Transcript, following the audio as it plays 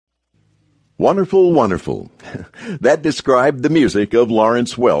Wonderful, wonderful. That described the music of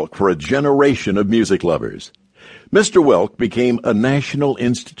Lawrence Welk for a generation of music lovers. Mr. Welk became a national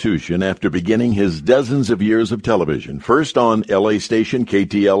institution after beginning his dozens of years of television, first on LA station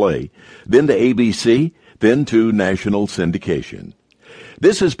KTLA, then to ABC, then to national syndication.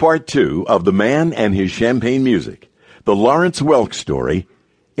 This is part 2 of The Man and His Champagne Music, the Lawrence Welk story,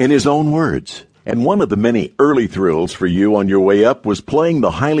 in his own words. And one of the many early thrills for you on your way up was playing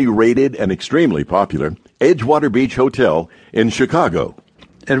the highly rated and extremely popular Edgewater Beach Hotel in Chicago.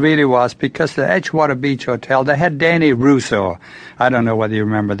 It really was, because the Edgewater Beach Hotel, they had Danny Russo. I don't know whether you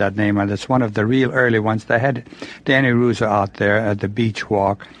remember that name, but it's one of the real early ones. They had Danny Russo out there at the beach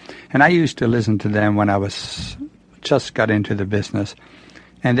walk. And I used to listen to them when I was just got into the business.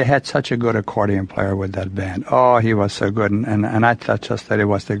 And they had such a good accordion player with that band. Oh, he was so good. And I thought just that he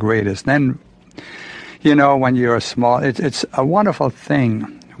was the greatest. Then, you know, when you're small, it's a wonderful thing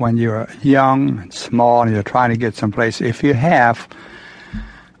when you're young and small and you're trying to get someplace. If you have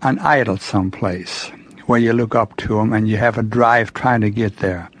an idol someplace where you look up to him and you have a drive trying to get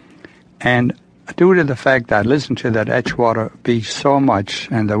there. And due to the fact that I listened to that Edgewater Beach so much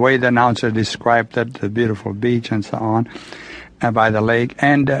and the way the announcer described it, the beautiful beach and so on, and by the lake,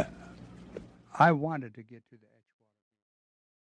 and I wanted to get to that.